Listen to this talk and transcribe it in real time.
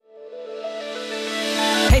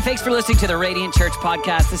Thanks for listening to the Radiant Church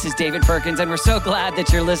podcast. This is David Perkins, and we're so glad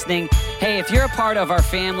that you're listening. Hey, if you're a part of our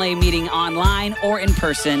family meeting online or in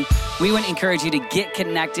person, we would encourage you to get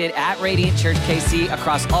connected at Radiant Church KC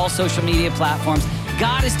across all social media platforms.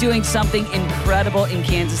 God is doing something incredible in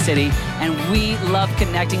Kansas City, and we love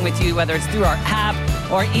connecting with you, whether it's through our app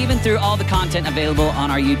or even through all the content available on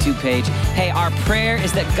our YouTube page. Hey, our prayer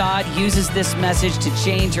is that God uses this message to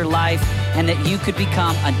change your life and that you could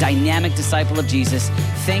become a dynamic disciple of Jesus.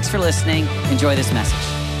 Thanks for listening. Enjoy this message.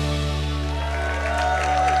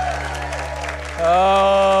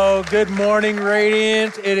 Oh, good morning,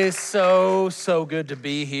 Radiant. It is so good to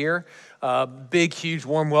be here. Big, huge,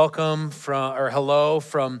 warm welcome hello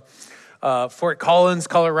from Fort Collins,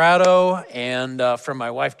 Colorado, and from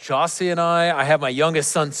my wife, Jossie, and I have my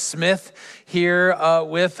youngest son, Smith, here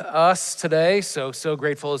with us today. So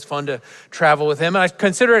grateful. It's fun to travel with him. And I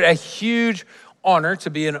consider it a huge honor to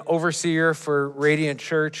be an overseer for Radiant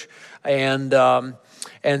Church.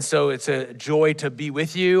 And so it's a joy to be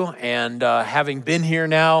with you, and having been here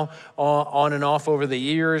now on and off over the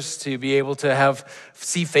years, to be able to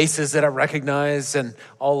see faces that I recognize and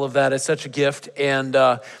all of that is such a gift. And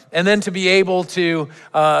then to be able to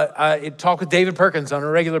talk with David Perkins on a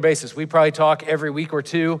regular basis. We probably talk every week or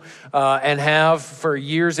two and have for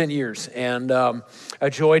years and years. And a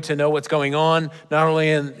joy to know what's going on, not only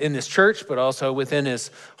in this church, but also within his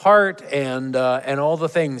heart and all the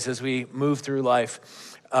things as we move through life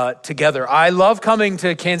together. I love coming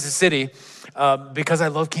to Kansas City because I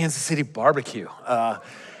love Kansas City barbecue.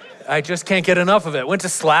 I just can't get enough of it. Went to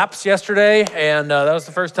Slaps yesterday, and that was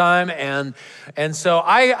the first time. And so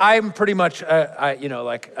I'm pretty much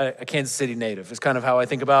like a Kansas City native. Is kind of how I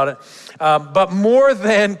think about it. But more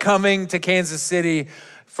than coming to Kansas City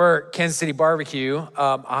for Kansas City barbecue,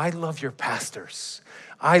 I love your pastors.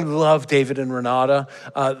 I love David and Renata.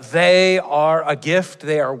 They are a gift.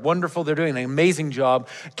 They are wonderful. They're doing an amazing job.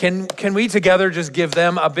 Can we together just give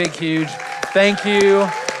them a big, huge thank you?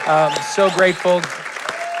 So grateful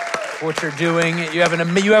for what you're doing. You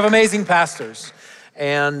have amazing pastors,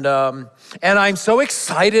 and I'm so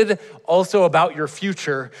excited also about your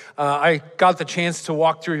future. I got the chance to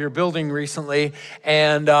walk through your building recently,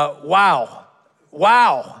 and wow.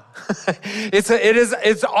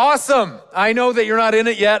 It's awesome. I know that you're not in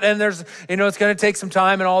it yet, and there's, it's going to take some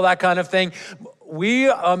time and all that kind of thing.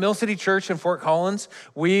 We, Mill City Church in Fort Collins,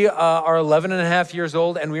 we are 11 and a half years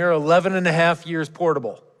old, and we are 11 and a half years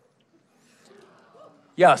portable.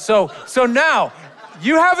 Yeah, so now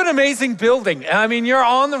you have an amazing building. I mean, you're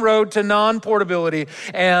on the road to non-portability,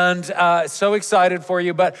 and so excited for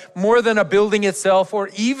you. But more than a building itself, or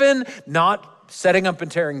even not setting up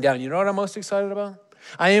and tearing down, you know what I'm most excited about?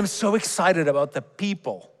 I am so excited about the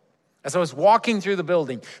people. As I was walking through the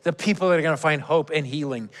building, the people that are going to find hope and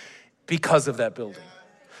healing because of that building.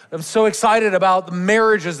 I'm so excited about the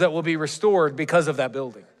marriages that will be restored because of that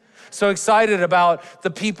building. So excited about the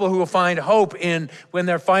people who will find hope when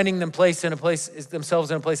they're finding themselves in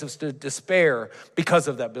a place of despair because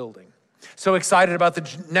of that building. So excited about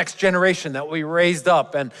the next generation that will be raised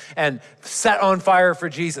up and set on fire for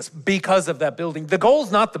Jesus because of that building. The goal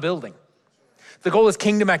is not the building. The goal is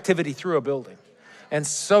kingdom activity through a building. And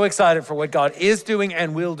so excited for what God is doing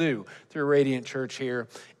and will do through Radiant Church here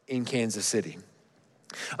in Kansas City.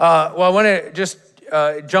 I want to just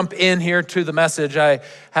jump in here to the message.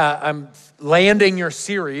 I'm landing your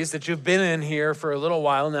series that you've been in here for a little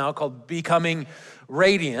while now called Becoming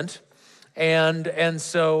Radiant. And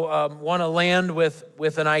so want to land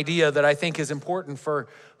with an idea that I think is important for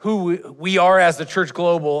who we are as the Church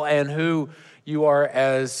Global and who you are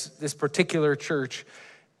as this particular church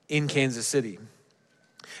in Kansas City.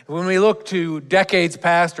 When we look to decades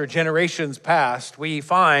past or generations past, we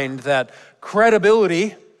find that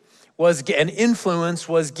credibility and influence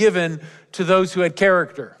was given to those who had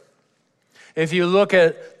character. If you look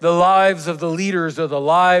at the lives of the leaders or the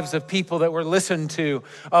lives of people that were listened to,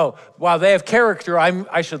 oh, wow, they have character,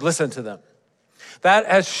 I should listen to them. That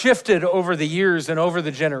has shifted over the years and over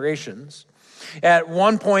the generations. At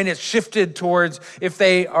one point, it shifted towards if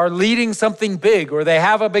they are leading something big or they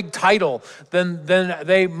have a big title, then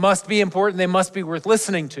they must be important, they must be worth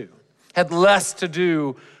listening to. Had less to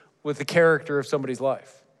do with the character of somebody's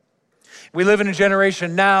life. We live in a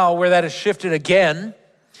generation now where that has shifted again,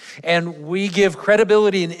 and we give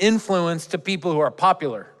credibility and influence to people who are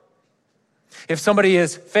popular. If somebody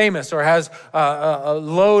is famous or has a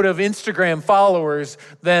load of Instagram followers,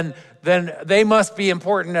 then they must be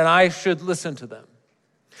important and I should listen to them.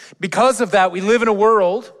 Because of that, we live in a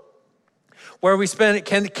world where we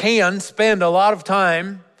can spend a lot of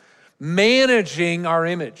time managing our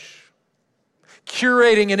image,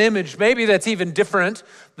 curating an image, maybe that's even different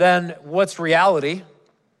than what's reality,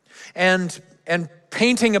 and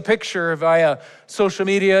painting a picture via social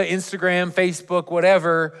media, Instagram, Facebook,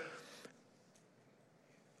 whatever,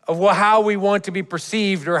 of how we want to be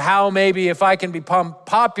perceived, or how maybe if I can be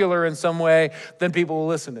popular in some way, then people will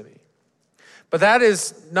listen to me. But that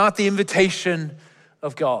is not the invitation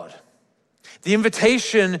of God. The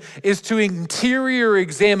invitation is to interior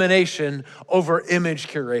examination over image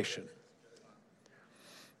curation.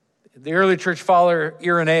 The early church father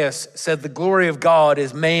Irenaeus said the glory of God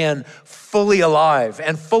is man fully alive.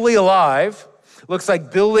 And fully alive looks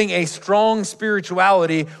like building a strong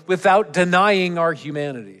spirituality without denying our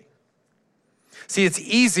humanity. See, it's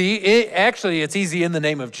easy in the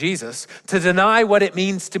name of Jesus to deny what it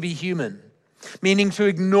means to be human, meaning to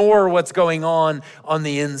ignore what's going on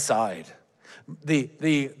the inside.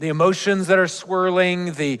 The emotions that are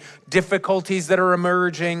swirling, the difficulties that are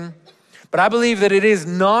emerging. But I believe that it is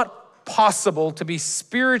not possible to be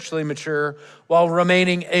spiritually mature while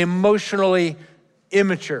remaining emotionally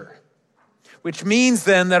immature, which means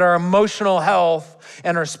then that our emotional health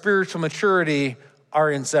and our spiritual maturity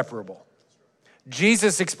are inseparable.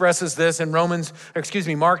 Jesus expresses this in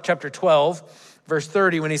Mark chapter 12, verse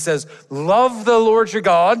 30, when he says, "Love the Lord your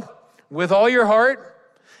God with all your heart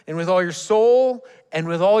and with all your soul and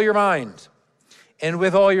with all your mind and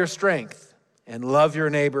with all your strength, and love your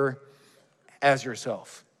neighbor as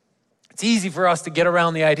yourself." It's easy for us to get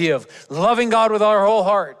around the idea of loving God with our whole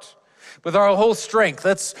heart, with our whole strength.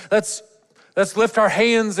 Let's lift our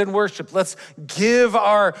hands in worship. Let's give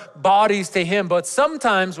our bodies to him. But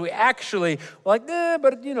sometimes we actually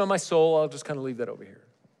my soul, I'll just kind of leave that over here.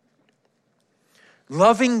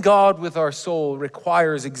 Loving God with our soul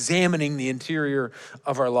requires examining the interior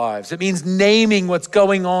of our lives. It means naming what's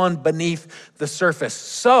going on beneath the surface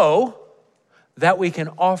so that we can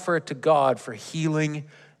offer it to God for healing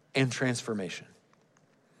and transformation.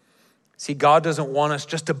 See, God doesn't want us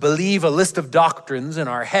just to believe a list of doctrines in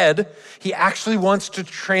our head. He actually wants to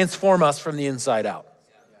transform us from the inside out.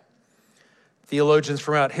 Theologians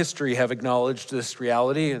throughout history have acknowledged this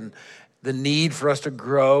reality and the need for us to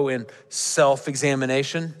grow in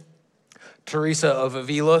self-examination. Teresa of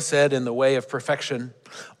Avila said in The Way of Perfection,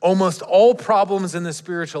 "Almost all problems in the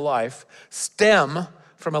spiritual life stem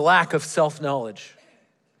from a lack of self-knowledge."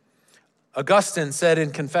 Augustine said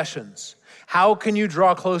in Confessions, "How can you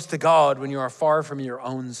draw close to God when you are far from your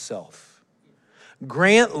own self?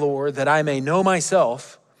 Grant, Lord, that I may know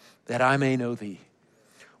myself, that I may know thee."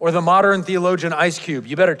 Or the modern theologian Ice Cube,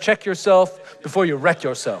 "You better check yourself before you wreck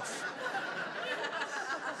yourself."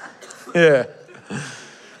 Yeah.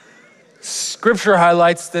 Scripture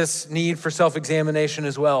highlights this need for self-examination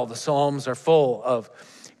as well. The Psalms are full of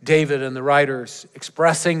David and the writers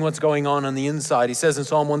expressing what's going on the inside. He says in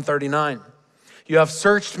Psalm 139, "You have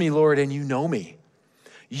searched me, Lord, and you know me.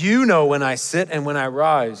 You know when I sit and when I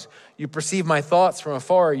rise. You perceive my thoughts from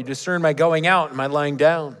afar. You discern my going out and my lying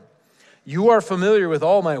down. You are familiar with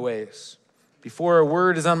all my ways. Before a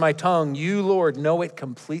word is on my tongue, you, Lord, know it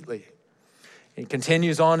completely." He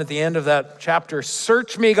continues on at the end of that chapter,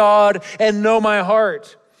 "Search me, God, and know my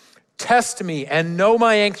heart. Test me and know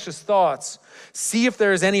my anxious thoughts. See if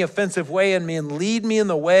there is any offensive way in me and lead me in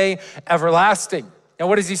the way everlasting." Now,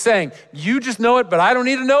 what is he saying? You just know it, but I don't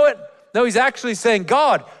need to know it? No, he's actually saying,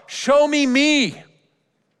 God, show me me.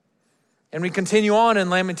 And we continue on in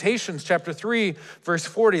Lamentations chapter 3, verse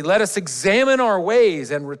 40. "Let us examine our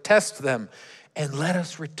ways and test them, and let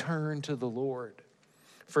us return to the Lord."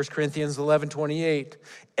 1 Corinthians 11:28.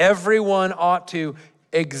 "Everyone ought to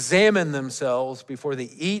examine themselves before they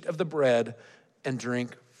eat of the bread and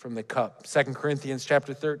drink from the cup." 2 Corinthians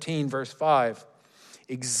chapter 13, verse 5.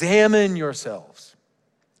 "Examine yourselves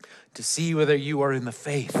to see whether you are in the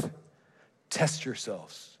faith. Test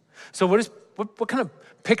yourselves." So what kind of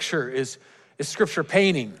picture is Scripture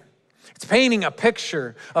painting? It's painting a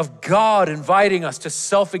picture of God inviting us to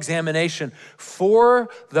self-examination for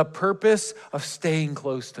the purpose of staying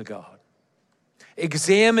close to God.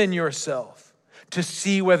 Examine yourself to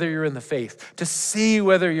see whether you're in the faith, to see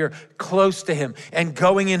whether you're close to him and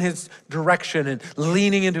going in his direction and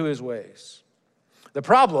leaning into his ways. The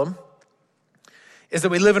problem is that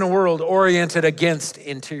we live in a world oriented against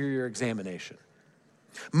interior examination,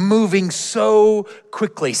 moving so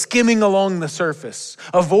quickly, skimming along the surface,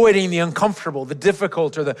 avoiding the uncomfortable, the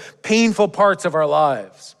difficult, or the painful parts of our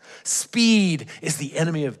lives. Speed is the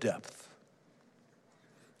enemy of depth.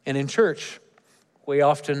 And in church, we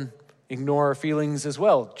often ignore our feelings as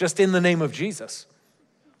well, just in the name of Jesus,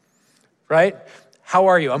 right? How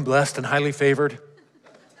are you? I'm blessed and highly favored.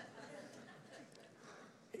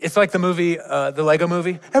 It's like the movie, the Lego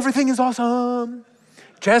movie. Everything is awesome.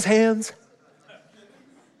 jazz hands.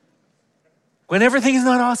 When everything is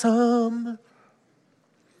not awesome.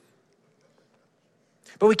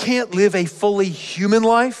 But we can't live a fully human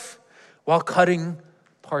life while cutting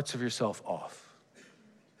parts of yourself off.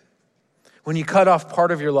 When you cut off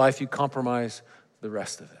part of your life, you compromise the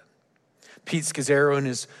rest of it. Pete Scazzaro, in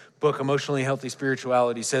his book, Emotionally Healthy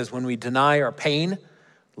Spirituality, says, when we deny our pain,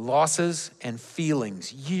 losses, and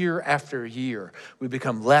feelings year after year, we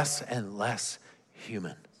become less and less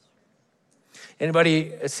human.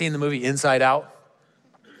 Anybody seen the movie Inside Out?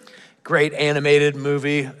 Great animated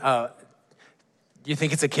movie. You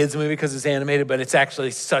think it's a kid's movie because it's animated, but it's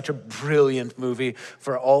actually such a brilliant movie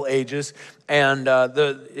for all ages. And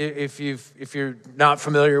if you're not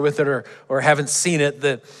familiar with it or haven't seen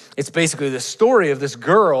it, it's basically the story of this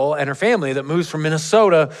girl and her family that moves from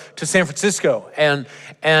Minnesota to San Francisco, and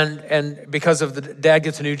because of the dad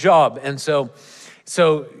gets a new job, and so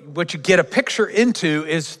what you get a picture into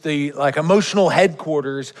is the like emotional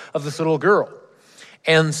headquarters of this little girl.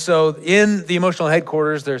 And so in the emotional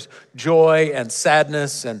headquarters, there's joy and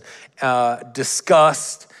sadness and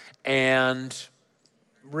disgust and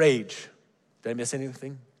rage. Did I miss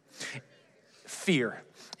anything? Fear.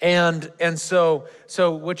 And so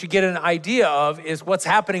what you get an idea of is what's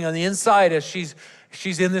happening on the inside as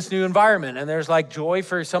she's in this new environment. And there's like joy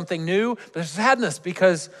for something new, but there's sadness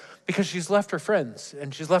because she's left her friends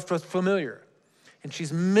and she's left what's familiar and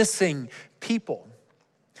she's missing people.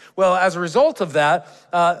 Well, as a result of that,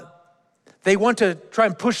 they want to try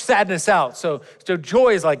and push sadness out. So joy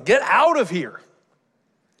is like, get out of here.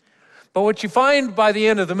 But what you find by the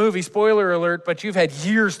end of the movie, spoiler alert, but you've had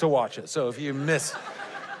years to watch it. So if you miss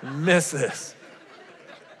this.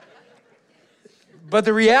 But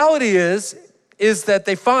the reality is that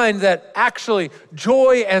they find that actually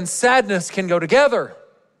joy and sadness can go together.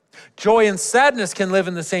 Joy and sadness can live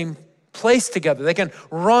in the same place together. They can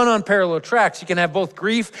run on parallel tracks. You can have both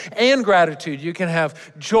grief and gratitude. You can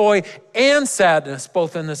have joy and sadness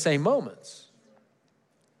both in the same moments.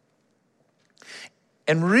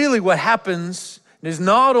 And really what happens is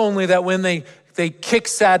not only that when they kick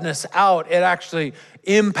sadness out, it actually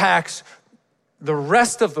impacts the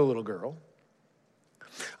rest of the little girl.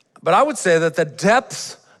 But I would say that the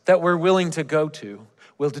depths that we're willing to go to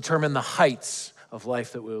will determine the heights of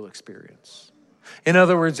life that we'll experience. In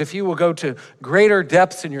other words, if you will go to greater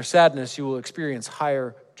depths in your sadness, you will experience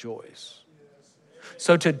higher joys.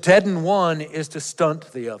 So to deaden one is to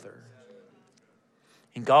stunt the other.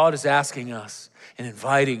 And God is asking us and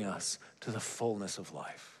inviting us to the fullness of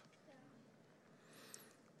life.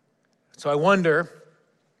 So I wonder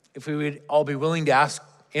if we would all be willing to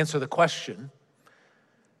answer the question,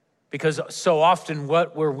 because so often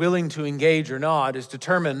what we're willing to engage or not is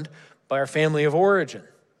determined by our family of origin.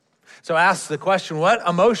 So ask the question, what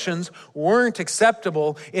emotions weren't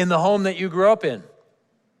acceptable in the home that you grew up in?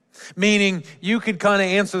 Meaning you could kind of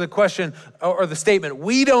answer the question or the statement,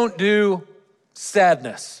 we don't do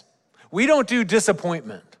sadness. We don't do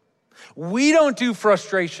disappointment. We don't do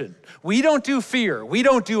frustration. We don't do fear. We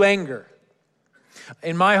don't do anger.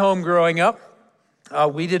 In my home growing up,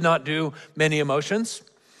 we did not do many emotions.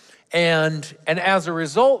 And as a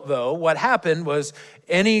result, though, what happened was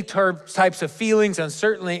any types of feelings and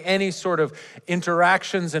certainly any sort of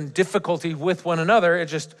interactions and difficulty with one another, it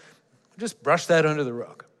just brush that under the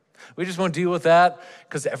rug. We just won't deal with that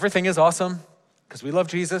because everything is awesome because we love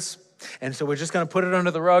Jesus. And so we're just going to put it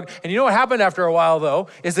under the rug. And you know what happened after a while, though,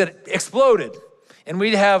 is that it exploded. And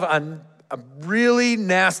we'd have a really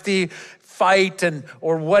nasty fight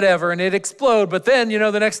or whatever, and it'd explode. But then,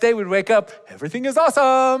 the next day we'd wake up, everything is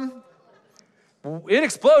awesome. It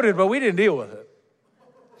exploded, but we didn't deal with it.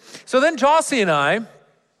 So then Jossie and I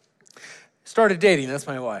started dating. That's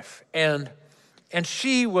my wife. And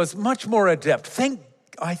she was much more adept.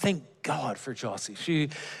 I thank God for Jossie. She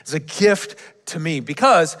is a gift to me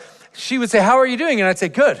because she would say, how are you doing? And I'd say,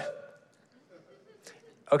 good.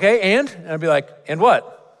 Okay, and I'd be like, and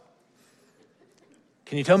what?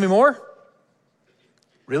 Can you tell me more?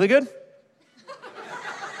 Really good?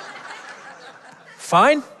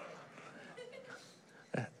 Fine?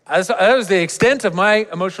 That was the extent of my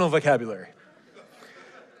emotional vocabulary.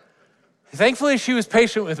 Thankfully, she was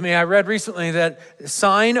patient with me. I read recently that a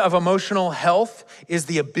sign of emotional health is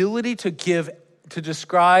the ability to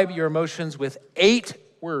describe your emotions with 8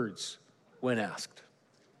 words when asked.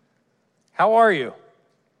 How are you?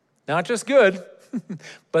 Not just good,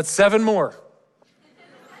 but 7 more.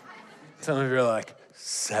 Some of you are like,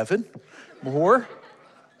 7 more?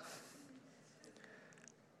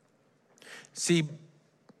 See,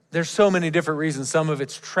 there's so many different reasons. Some of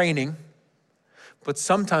it's training, but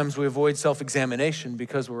sometimes we avoid self-examination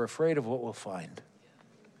because we're afraid of what we'll find.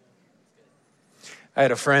 I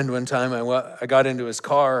had a friend one time, I got into his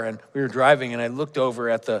car and we were driving and I looked over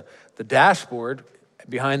at the dashboard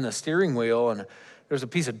behind the steering wheel and there was a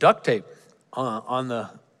piece of duct tape on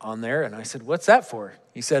there. And I said, "What's that for?"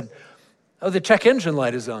 He said, "Oh, the check engine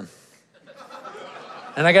light is on."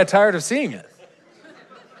 And I got tired of seeing it.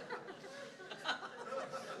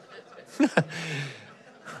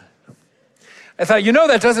 I thought,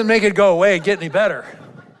 that doesn't make it go away and get any better.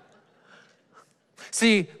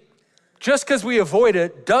 See, just because we avoid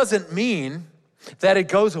it doesn't mean that it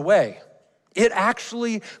goes away. It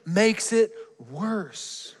actually makes it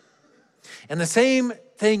worse. And the same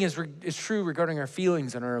thing is true regarding our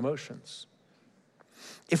feelings and our emotions.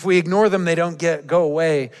 If we ignore them, they don't go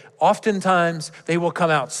away. Oftentimes, they will come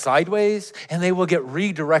out sideways and they will get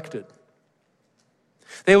redirected.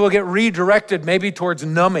 They will get redirected maybe towards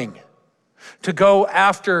numbing, to go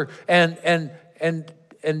after and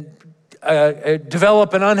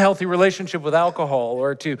develop an unhealthy relationship with alcohol,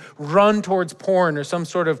 or to run towards porn or some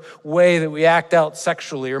sort of way that we act out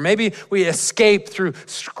sexually, or maybe we escape through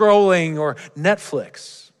scrolling or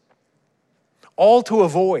Netflix, all to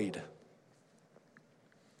avoid.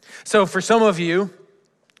 So for some of you,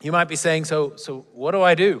 you might be saying, so what do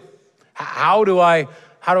I do? How do I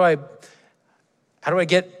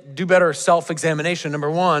do better self-examination?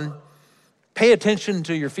 Number one, pay attention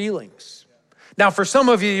to your feelings. Now, for some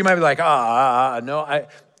of you, you might be like, no,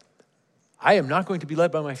 I am not going to be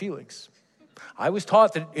led by my feelings. I was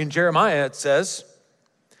taught that in Jeremiah, it says,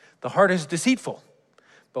 the heart is deceitful.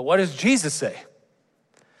 But what does Jesus say?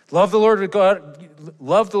 Love the Lord your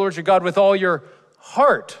God with all your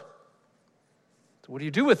heart. So what do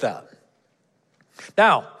you do with that?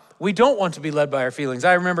 Now, we don't want to be led by our feelings.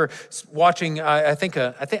 I remember watching, I think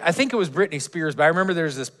it was Britney Spears, but I remember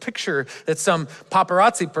there's this picture that some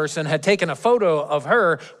paparazzi person had taken a photo of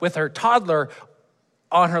her with her toddler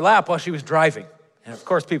on her lap while she was driving. And of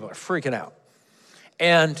course, people are freaking out.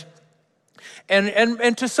 And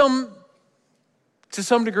to some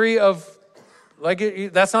degree of,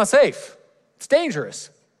 that's not safe. It's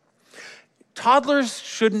dangerous. Toddlers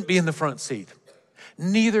shouldn't be in the front seat.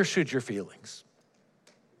 Neither should your feelings.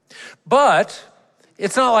 But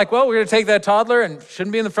it's not like, well, we're going to take that toddler and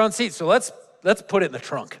shouldn't be in the front seat, so let's put it in the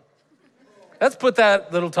trunk. Let's put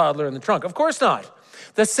that little toddler in the trunk. Of course not.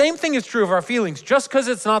 The same thing is true of our feelings. Just because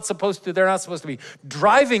they're not supposed to be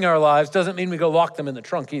driving our lives doesn't mean we go lock them in the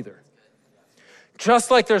trunk either.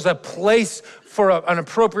 Just like there's a place an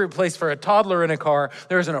appropriate place for a toddler in a car,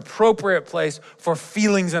 there's an appropriate place for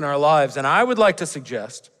feelings in our lives. And I would like to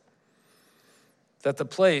suggest that the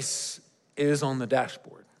place is on the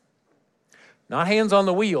dashboard. Not hands on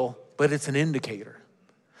the wheel, but it's an indicator.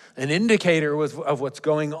 An indicator of what's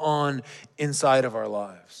going on inside of our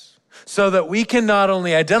lives. So that we can not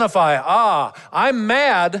only identify, I'm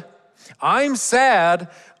mad, I'm sad,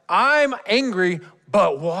 I'm angry,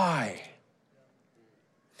 but why?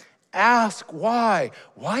 Ask why.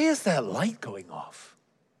 Why is that light going off?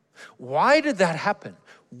 Why did that happen?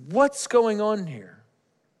 What's going on here?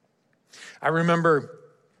 I remember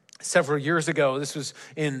several years ago, this was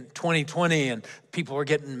in 2020, and people were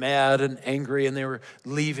getting mad and angry, and they were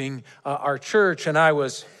leaving our church. And I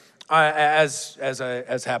was,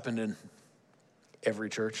 as happened in every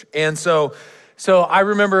church, and so I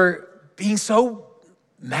remember being so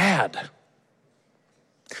mad.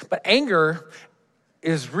 But anger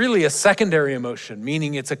is really a secondary emotion,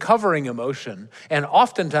 meaning it's a covering emotion, and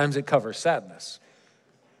oftentimes it covers sadness.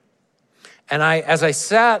 And as I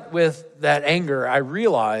sat with that anger, I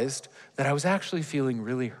realized that I was actually feeling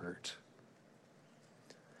really hurt.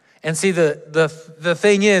 And see, the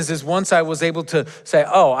thing is once I was able to say,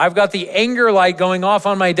 I've got the anger light going off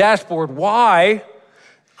on my dashboard, why?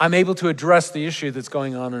 I'm able to address the issue that's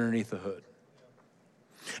going on underneath the hood.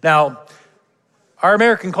 Now, our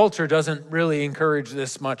American culture doesn't really encourage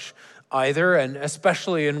this much either, and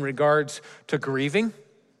especially in regards to grieving.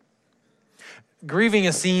 Grieving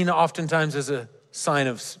is seen oftentimes as a sign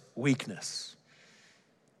of weakness.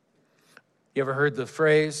 You ever heard the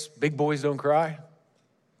phrase, big boys don't cry?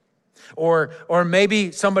 Or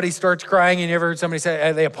maybe somebody starts crying and you ever heard somebody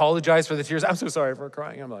say, they apologize for the tears. I'm so sorry for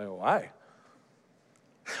crying. I'm like, why?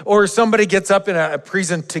 Or somebody gets up in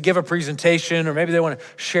to give a presentation, or maybe they want to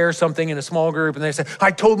share something in a small group and they say, I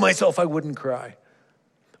told myself I wouldn't cry.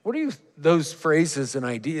 Where do those phrases and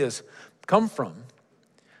ideas come from?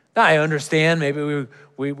 Now, I understand maybe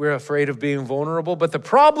we're afraid of being vulnerable, but the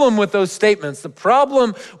problem with those statements, the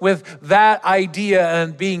problem with that idea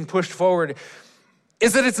and being pushed forward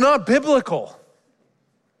is that it's not biblical.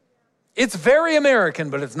 It's very American,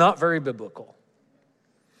 but it's not very biblical.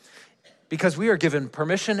 Because we are given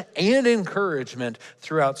permission and encouragement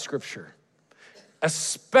throughout Scripture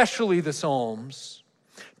especially the Psalms,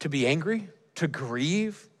 to be angry, to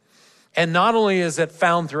grieve. And not only is it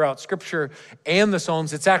found throughout Scripture and the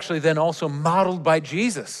Psalms, it's actually then also modeled by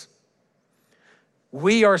Jesus.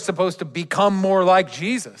 We are supposed to become more like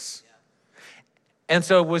Jesus. And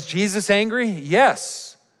so was Jesus angry?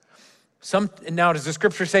 Yes. Now, does the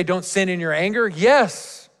Scripture say don't sin in your anger?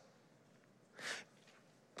 Yes.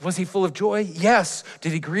 Was he full of joy? Yes.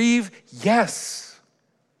 Did he grieve? Yes.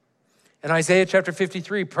 And Isaiah chapter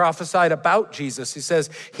 53 prophesied about Jesus. He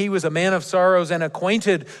says, he was a man of sorrows and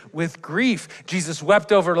acquainted with grief. Jesus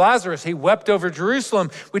wept over Lazarus. He wept over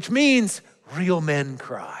Jerusalem, which means real men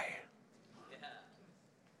cry. Yeah.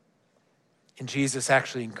 And Jesus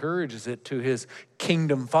actually encourages it to his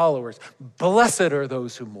kingdom followers. Blessed are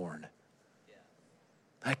those who mourn.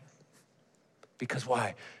 Yeah. Because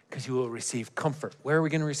why? Because you will receive comfort. Where are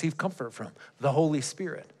we going to receive comfort from? The Holy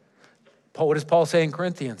Spirit. What does Paul say in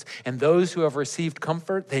Corinthians? And those who have received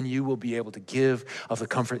comfort, then you will be able to give of the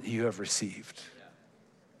comfort that you have received. Yeah.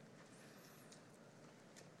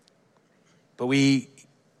 But we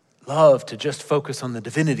love to just focus on the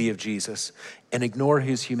divinity of Jesus and ignore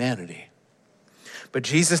his humanity. But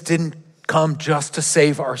Jesus didn't come just to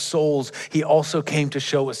save our souls. He also came to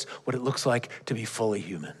show us what it looks like to be fully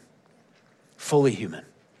human. Fully human.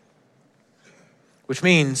 Which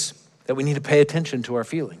means that we need to pay attention to our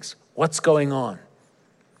feelings. What's going on?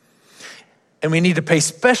 And we need to pay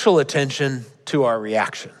special attention to our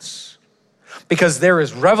reactions, because there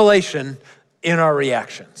is revelation in our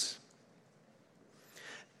reactions.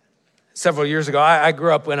 Several years ago, I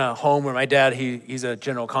grew up in a home where my dad, he's a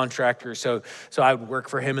general contractor, so I would work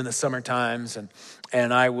for him in the summer times,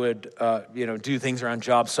 and I would do things around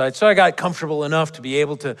job sites. So I got comfortable enough to be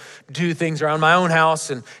able to do things around my own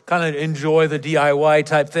house and kind of enjoy the DIY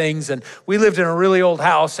type things. And we lived in a really old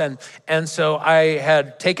house, and so I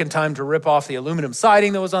had taken time to rip off the aluminum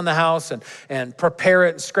siding that was on the house and prepare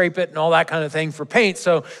it and scrape it and all that kind of thing for paint.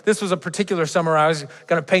 So this was a particular summer I was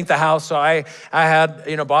going to paint the house. So I had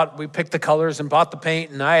we picked the colors and bought the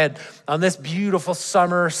paint, and I had, on this beautiful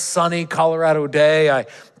summer sunny Colorado day, I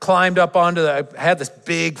climbed up I had this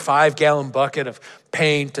big 5-gallon bucket of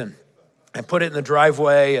paint, and I put it in the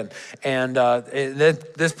driveway, and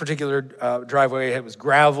this particular driveway, it was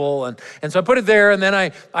gravel, and so I put it there, and then I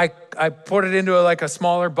put it into a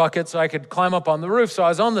smaller bucket so I could climb up on the roof. So I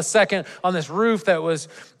was on this roof that was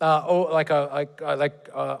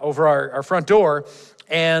over our front door,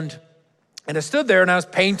 and I stood there and I was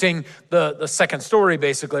painting the second story,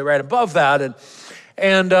 basically right above that,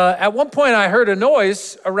 and at one point I heard a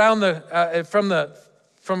noise around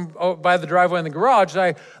by the driveway in the garage.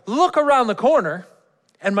 I look around the corner,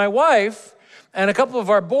 and my wife and a couple of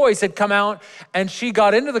our boys had come out, and she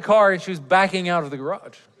got into the car and she was backing out of the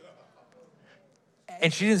garage.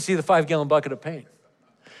 And she didn't see the 5-gallon bucket of paint.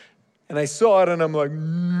 And I saw it, and I'm like,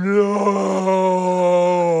 no.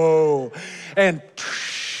 And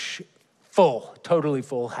full, totally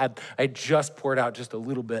full. I just poured out just a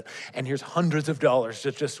little bit, and here's hundreds of dollars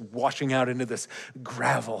just washing out into this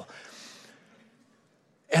gravel.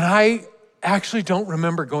 And I actually don't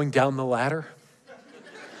remember going down the ladder.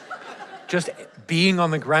 Just being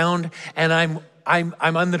on the ground, and I'm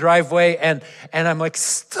on the driveway, and I'm like,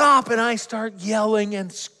 stop, and I start yelling and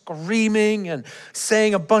screaming and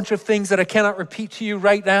saying a bunch of things that I cannot repeat to you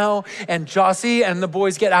right now. And Jossie and the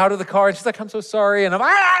boys get out of the car, and she's like, I'm so sorry, and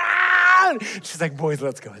she's like, boys,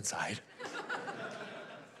 let's go inside.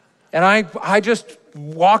 And I just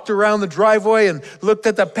walked around the driveway and looked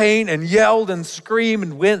at the paint and yelled and screamed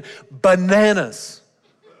and went bananas.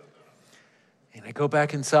 And I go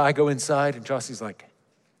inside, and Jossie's like,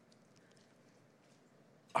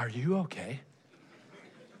 are you okay?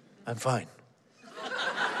 I'm fine.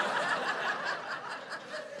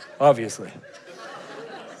 Obviously.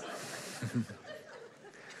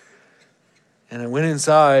 And I went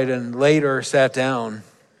inside and later sat down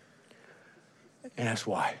and asked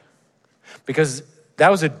why. Because that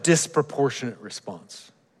was a disproportionate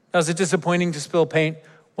response. Now, is it disappointing to spill paint?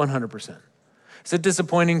 100%. Is it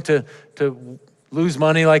disappointing to lose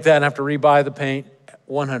money like that and have to rebuy the paint?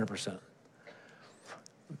 100%.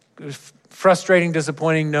 It was frustrating,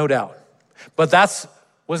 disappointing, no doubt. But that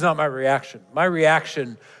was not my reaction. My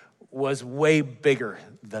reaction was way bigger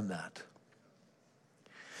than that.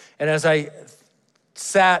 And as I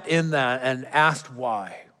sat in that and asked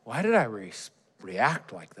why did I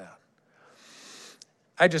react like that?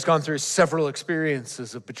 I'd just gone through several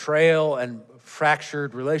experiences of betrayal and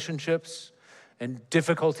fractured relationships and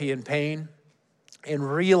difficulty and pain, and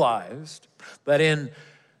realized that in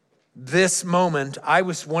this moment,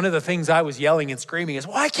 one of the things I was yelling and screaming is,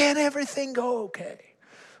 why can't everything go okay?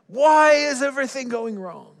 Why is everything going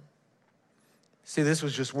wrong? See, this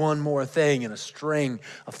was just one more thing in a string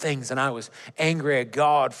of things, and I was angry at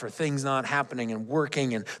God for things not happening and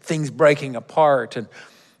working and things breaking apart. And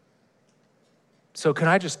so can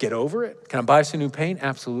I just get over it? Can I buy some new paint?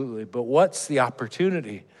 Absolutely. But what's the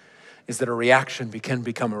opportunity is that a reaction can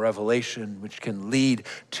become a revelation, which can lead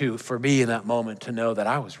to, for me in that moment, to know that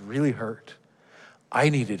I was really hurt. I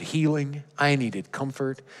needed healing, I needed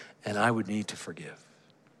comfort, and I would need to forgive.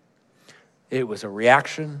 It was a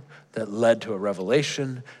reaction that led to a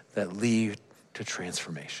revelation that led to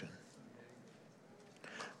transformation.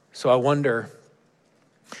 So I wonder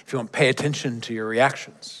if you want to pay attention to your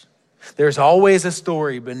reactions. There's always a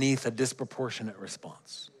story beneath a disproportionate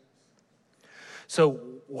response. So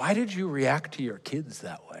why did you react to your kids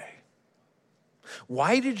that way?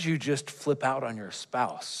 Why did you just flip out on your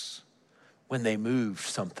spouse when they moved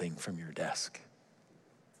something from your desk?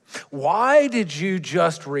 Why did you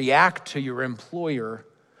just react to your employer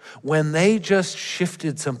when they just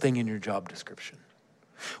shifted something in your job description?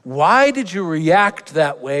 Why did you react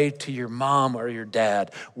that way to your mom or your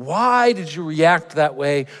dad? Why did you react that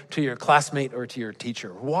way to your classmate or to your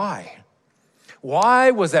teacher? Why?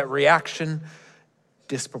 Why was that reaction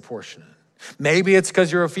disproportionate? Maybe it's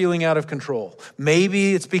because you're feeling out of control.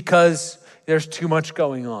 Maybe it's because there's too much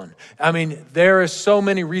going on. I mean, there are so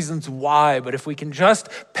many reasons why, but if we can just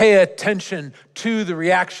pay attention to the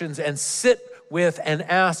reactions and sit with and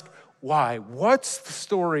ask, why? What's the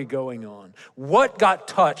story going on? What got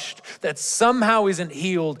touched that somehow isn't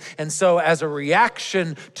healed? And so as a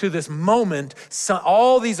reaction to this moment,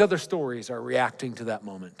 all these other stories are reacting to that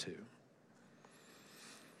moment too.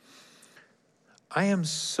 I am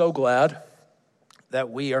so glad that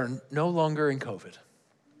we are no longer in COVID.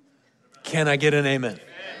 Can I get an amen?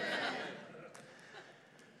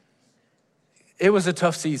 It was a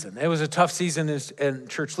tough season. It was a tough season in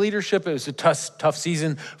church leadership. It was a tough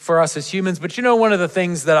season for us as humans. But you know, one of the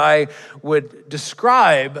things that I would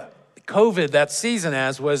describe COVID, that season,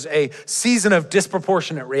 as was a season of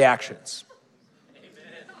disproportionate reactions.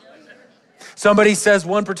 Somebody says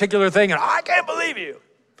one particular thing, and I can't believe you.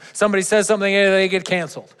 Somebody says something, and they get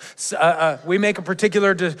canceled. We make a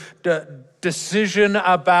particular decision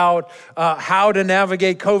about how to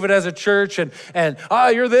navigate COVID as a church, and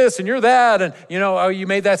you're this and you're that, and you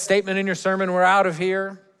made that statement in your sermon, we're out of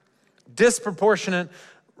here. Disproportionate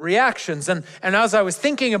reactions. And as I was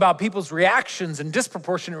thinking about people's reactions and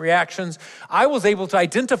disproportionate reactions, I was able to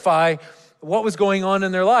identify what was going on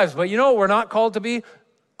in their lives. But we're not called to be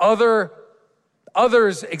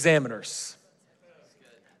others examiners.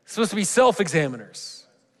 It's supposed to be self-examiners.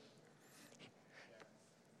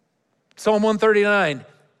 Psalm 139,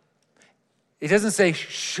 it doesn't say,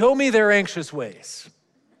 show me their anxious ways.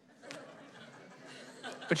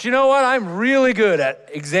 But you know what? I'm really good at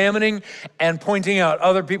examining and pointing out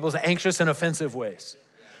other people's anxious and offensive ways.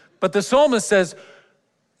 But the psalmist says,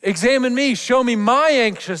 examine me, show me my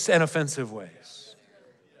anxious and offensive ways.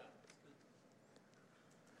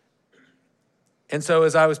 And so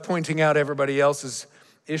as I was pointing out everybody else's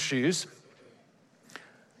issues,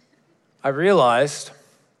 I realized,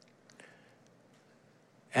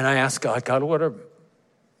 and I asked God, what are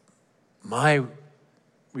my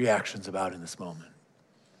reactions about in this moment?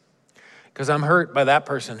 Because I'm hurt by that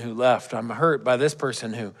person who left. I'm hurt by this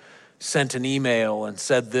person who sent an email and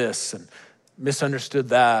said this and misunderstood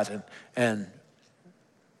that and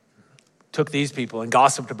took these people and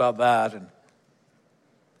gossiped about that.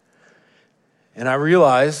 And I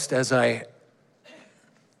realized as I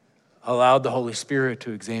allowed the Holy Spirit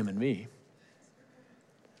to examine me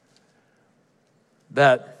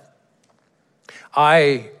that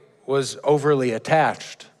I was overly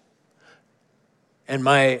attached, and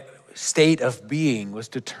my state of being was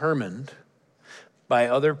determined by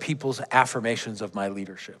other people's affirmations of my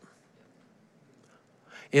leadership.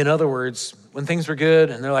 In other words, when things were good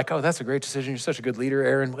and they're like, oh, that's a great decision. You're such a good leader,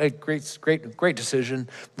 Aaron. Great decision.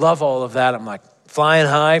 Love all of that. I'm like flying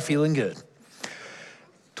high, feeling good.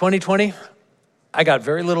 2020, I got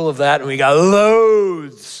very little of that, and we got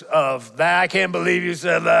loads of that. I can't believe you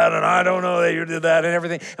said that, and I don't know that you did that, and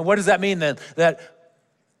everything. And what does that mean then? That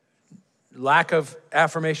lack of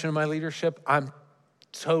affirmation of my leadership, I'm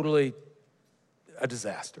totally a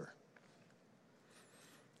disaster.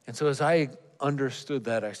 And so as I understood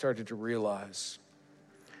that, I started to realize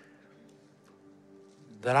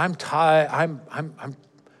that I'm tied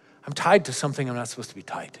to something I'm not supposed to be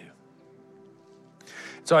tied to.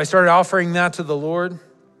 So I started offering that to the Lord,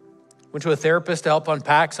 went to a therapist to help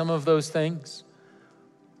unpack some of those things.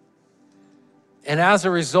 And as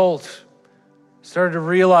a result, started to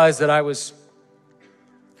realize that I was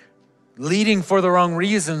leading for the wrong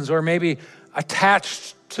reasons, or maybe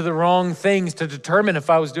attached to the wrong things to determine if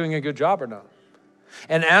I was doing a good job or not.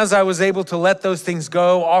 And as I was able to let those things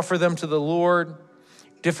go, offer them to the Lord,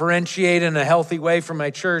 differentiate in a healthy way from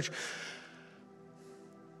my church,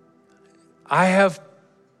 I have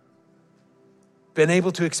been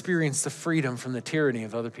able to experience the freedom from the tyranny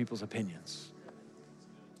of other people's opinions.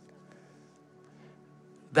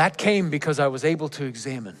 That came because I was able to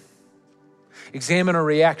examine a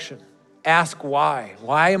reaction, ask why.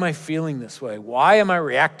 Why am I feeling this way? Why am I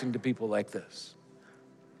reacting to people like this?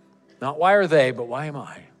 Not why are they, but why am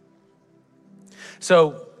I?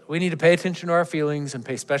 So we need to pay attention to our feelings and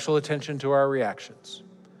pay special attention to our reactions.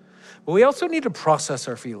 But we also need to process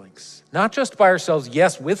our feelings, not just by ourselves,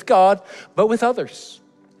 yes, with God, but with others.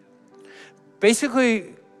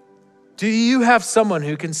 Basically, do you have someone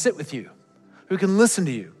who can sit with you, who can listen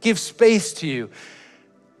to you, give space to you,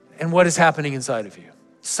 and what is happening inside of you?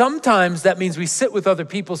 Sometimes that means we sit with other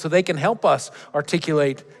people so they can help us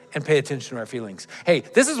articulate and pay attention to our feelings. Hey,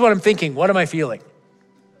 this is what I'm thinking. What am I feeling?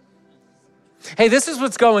 Hey, this is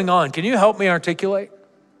what's going on. Can you help me articulate?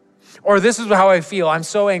 Or this is how I feel. I'm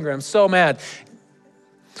so angry. I'm so mad.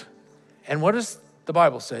 And what does the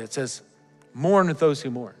Bible say? It says, mourn with those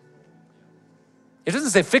who mourn. It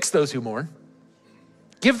doesn't say fix those who mourn.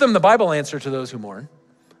 Give them the Bible answer to those who mourn.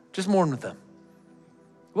 Just mourn with them.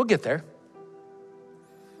 We'll get there.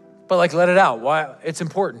 But let it out. Why? It's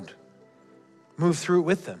important. Move through it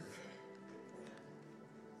with them.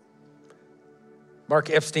 Mark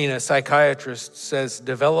Epstein, a psychiatrist, says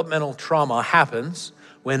developmental trauma happens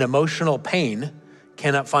when emotional pain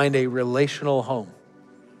cannot find a relational home.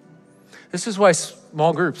 This is why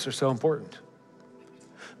small groups are so important.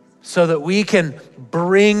 So that we can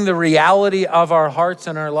bring the reality of our hearts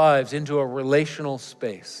and our lives into a relational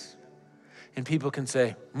space. And people can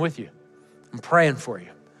say, I'm with you. I'm praying for you.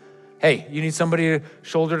 Hey, you need somebody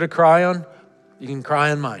shoulder to cry on? You can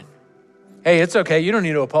cry on mine. Hey, it's okay. You don't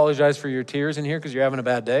need to apologize for your tears in here because you're having a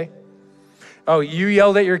bad day. Oh, you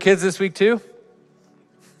yelled at your kids this week too?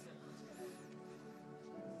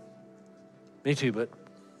 Me too, but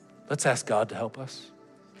let's ask God to help us.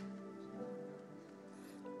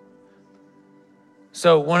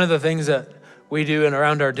 So one of the things that we do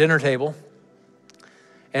around our dinner table,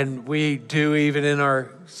 and we do even in our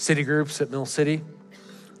city groups at Mill City,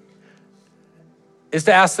 is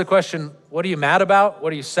to ask the question, what are you mad about?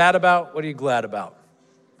 What are you sad about? What are you glad about?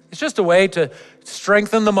 It's just a way to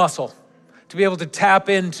strengthen the muscle, to be able to tap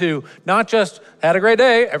into not just, had a great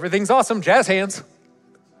day, everything's awesome, jazz hands.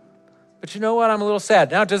 But you know what, I'm a little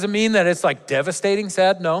sad. Now, it doesn't mean that it's devastating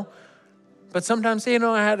sad, no. But sometimes,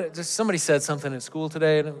 somebody said something at school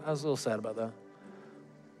today, and I was a little sad about that.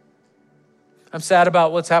 I'm sad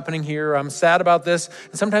about what's happening here. I'm sad about this.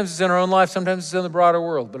 And sometimes it's in our own life. Sometimes it's in the broader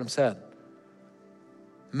world, but I'm sad.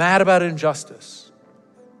 Mad about injustice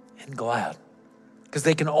and glad because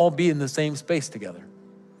they can all be in the same space together.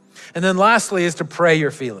 And then lastly is to pray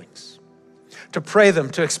your feelings, to pray them,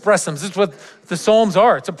 to express them. This is what the Psalms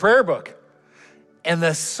are. It's a prayer book. And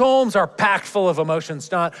the Psalms are packed full of emotions.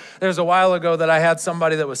 There's a while ago that I had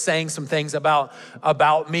somebody that was saying some things about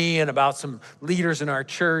me and about some leaders in our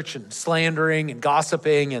church and slandering and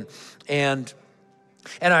gossiping. And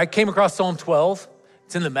I came across Psalm 12.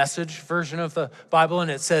 It's in the Message version of the Bible,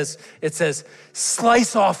 and it says,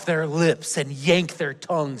 slice off their lips and yank their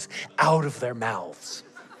tongues out of their mouths.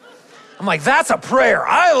 I'm like, that's a prayer.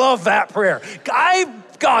 I love that prayer.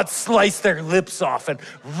 God slice their lips off and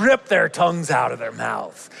rip their tongues out of their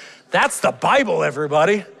mouths. That's the Bible,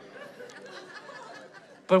 everybody.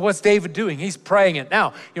 But what's David doing? He's praying it.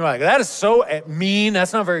 Now, you're like, that is so mean.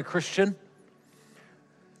 That's not very Christian.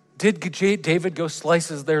 Did David go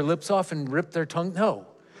slices their lips off and rip their tongue? No.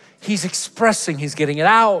 He's expressing, he's getting it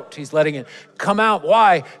out. He's letting it come out.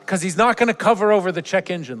 Why? Because he's not going to cover over the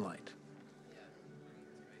check engine light.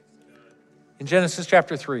 In Genesis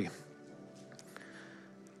chapter 3,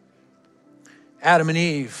 Adam and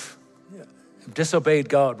Eve disobeyed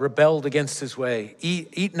God, rebelled against his way,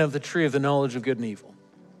 eaten of the tree of the knowledge of good and evil.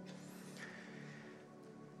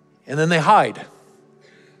 And then they hide.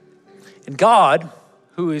 And God,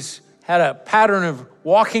 who has had a pattern of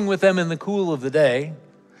walking with them in the cool of the day,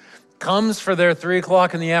 comes for their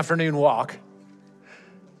 3:00 in the afternoon walk,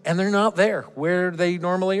 and they're not there where they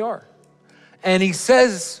normally are. And he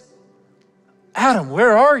says, Adam,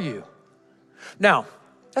 where are you? Now,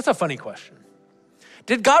 that's a funny question.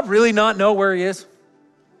 Did God really not know where he is?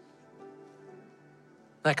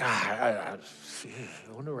 I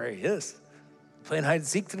wonder where he is. Playing hide and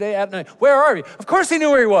seek today at night. Where are you? Of course he knew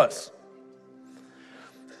where he was.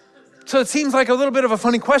 So it seems like a little bit of a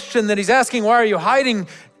funny question that he's asking, why are you hiding?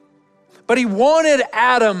 but he wanted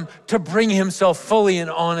Adam to bring himself fully and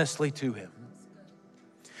honestly to him.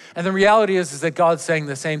 And the reality is that God's saying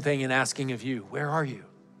the same thing and asking of you, where are you?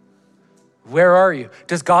 Where are you?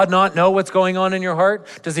 Does God not know what's going on in your heart?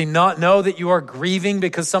 Does he not know that you are grieving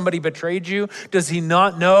because somebody betrayed you? Does he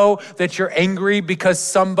not know that you're angry because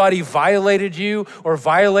somebody violated you or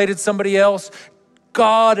violated somebody else?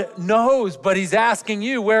 God knows, but he's asking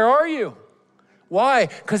you, where are you? Why?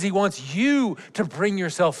 Because he wants you to bring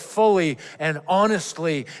yourself fully and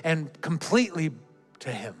honestly and completely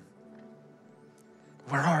to him.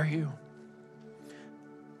 Where are you?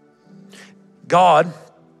 God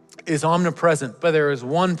is omnipresent, but there is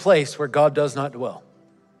one place where God does not dwell.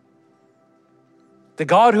 The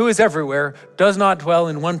God who is everywhere does not dwell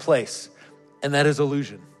in one place, and that is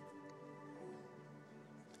illusion.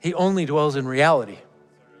 He only dwells in reality.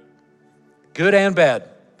 Good and bad,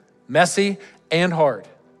 messy and hard,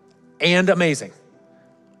 and amazing.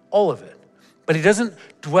 All of it. But he doesn't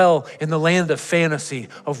dwell in the land of fantasy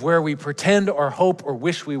of where we pretend or hope or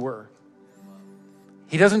wish we were.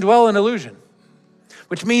 He doesn't dwell in illusion,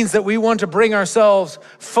 which means that we want to bring ourselves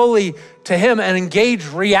fully to him and engage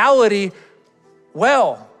reality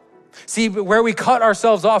well. See, where we cut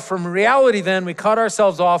ourselves off from reality, then we cut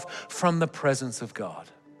ourselves off from the presence of God.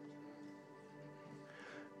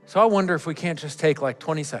 So I wonder if we can't just take like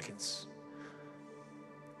 20 seconds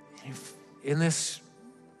in this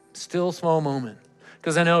still small moment.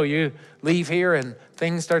 Because I know you leave here and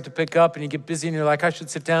things start to pick up and you get busy and you're like, I should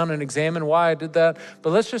sit down and examine why I did that. But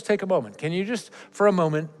let's just take a moment. Can you just, for a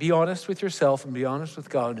moment, be honest with yourself and be honest with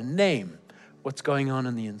God and name what's going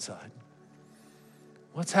on the inside?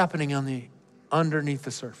 What's happening underneath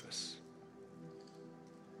the surface?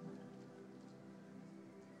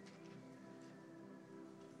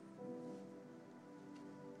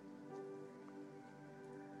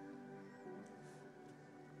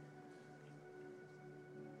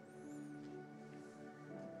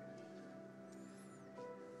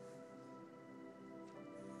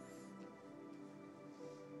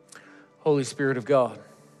 Holy Spirit of God,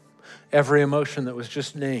 every emotion that was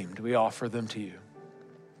just named, we offer them to you.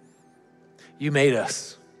 You made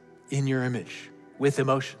us in your image with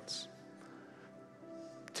emotions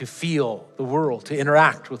to feel the world, to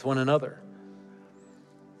interact with one another.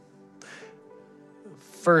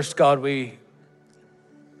 First, God, we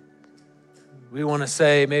want to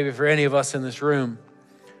say, maybe for any of us in this room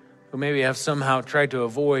who maybe have somehow tried to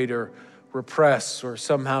avoid or repress or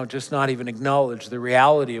somehow just not even acknowledge the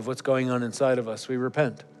reality of what's going on inside of us, we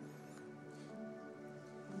repent.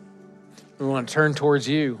 We want to turn towards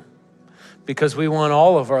you because we want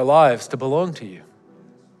all of our lives to belong to you.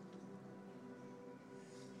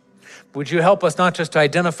 Would you help us not just to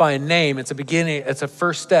identify a name? It's a beginning, it's a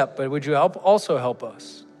first step, but would you also help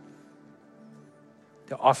us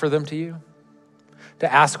to offer them to you? To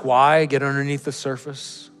ask why, get underneath the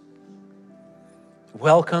surface.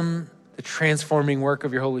 Welcome the transforming work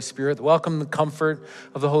of your Holy Spirit. Welcome the comfort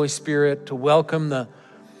of the Holy Spirit. To welcome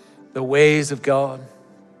the ways of God.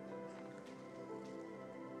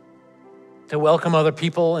 To welcome other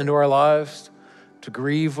people into our lives. To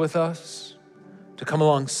grieve with us. To come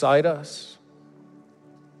alongside us.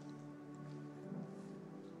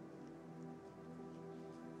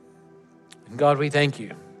 And God, we thank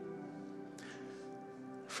you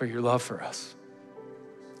for your love for us,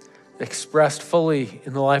 expressed fully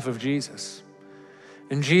in the life of Jesus.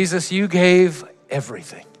 And Jesus, you gave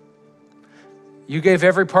everything. You gave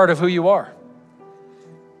every part of who you are.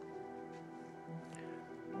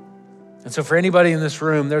 And so for anybody in this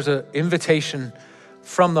room, there's an invitation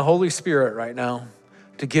from the Holy Spirit right now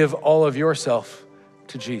to give all of yourself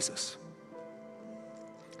to Jesus.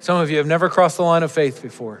 Some of you have never crossed the line of faith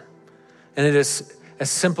before. And it is as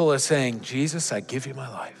simple as saying, Jesus, I give you my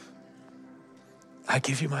life. I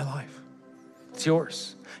give you my life. It's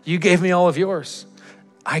yours. You gave me all of yours.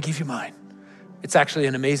 I give you mine. It's actually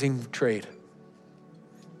an amazing trade.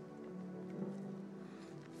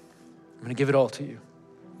 I'm going to give it all to you.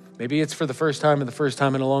 Maybe it's for the first time or the first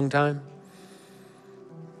time in a long time.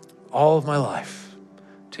 All of my life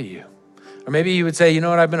to you. Or maybe you would say, you know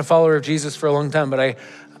what, I've been a follower of Jesus for a long time, but I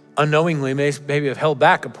unknowingly maybe have held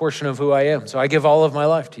back a portion of who I am. So I give all of my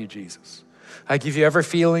life to you, Jesus. I give you every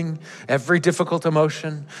feeling, every difficult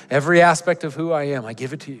emotion, every aspect of who I am. I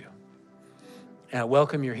give it to you. And I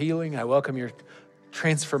welcome your healing. I welcome your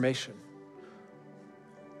transformation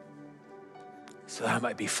so that I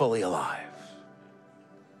might be fully alive.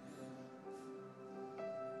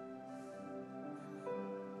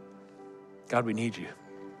 God, we need you.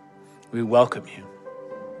 We welcome you.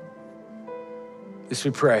 This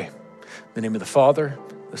we pray in the name of the Father,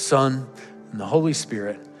 the Son, and the Holy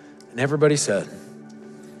Spirit. And everybody said,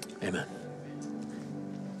 amen.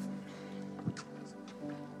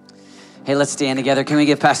 Hey, let's stand together. Can we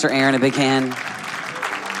give Pastor Aaron a big hand?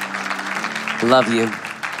 Love you.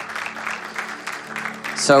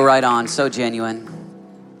 So right on, so genuine.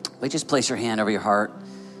 Will you just place your hand over your heart?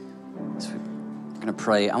 So we're gonna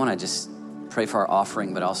pray. I wanna just pray for our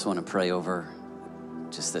offering, but I also wanna pray over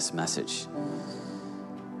just this message.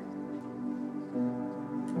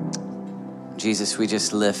 Jesus, we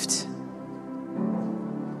just lift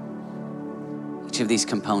each of these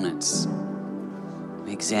components.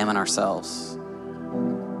 We examine ourselves.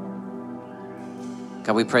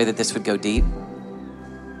 God, we pray that this would go deep.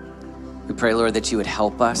 We pray, Lord, that you would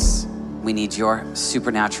help us. We need your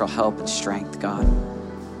supernatural help and strength, God.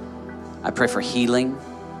 I pray for healing.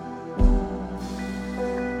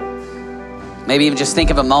 Maybe even just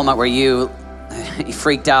think of a moment where you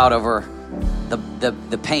freaked out over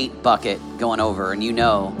the paint bucket going over, and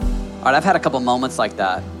all right, I've had a couple moments like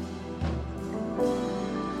that.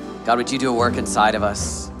 God, would you do a work inside of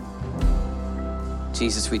us?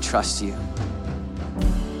 Jesus, we trust you.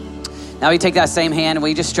 Now we take that same hand and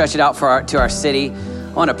we just stretch it out to our city.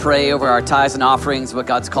 I want to pray over our tithes and offerings, what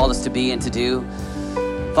God's called us to be and to do.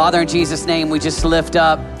 Father, in Jesus' name, we just lift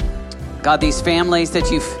up, God, these families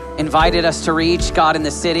that you've invited us to reach, God, in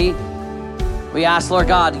the city. We ask, Lord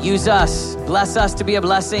God, use us, bless us to be a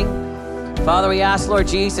blessing. Father, we ask, Lord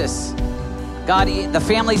Jesus, God, the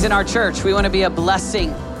families in our church, we want to be a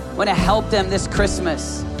blessing. We want to help them this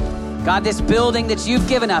Christmas. God, this building that you've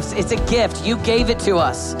given us, it's a gift. You gave it to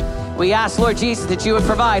us. We ask, Lord Jesus, that you would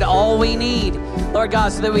provide all we need, Lord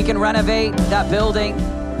God, so that we can renovate that building.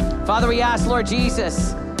 Father, we ask, Lord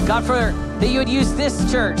Jesus, God, that you would use this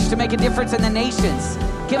church to make a difference in the nations.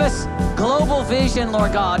 Give us global vision,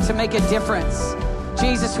 Lord God, to make a difference.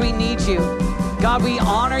 Jesus, we need you. God, we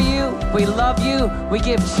honor you. We love you. We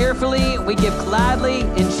give cheerfully. We give gladly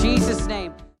in Jesus' name.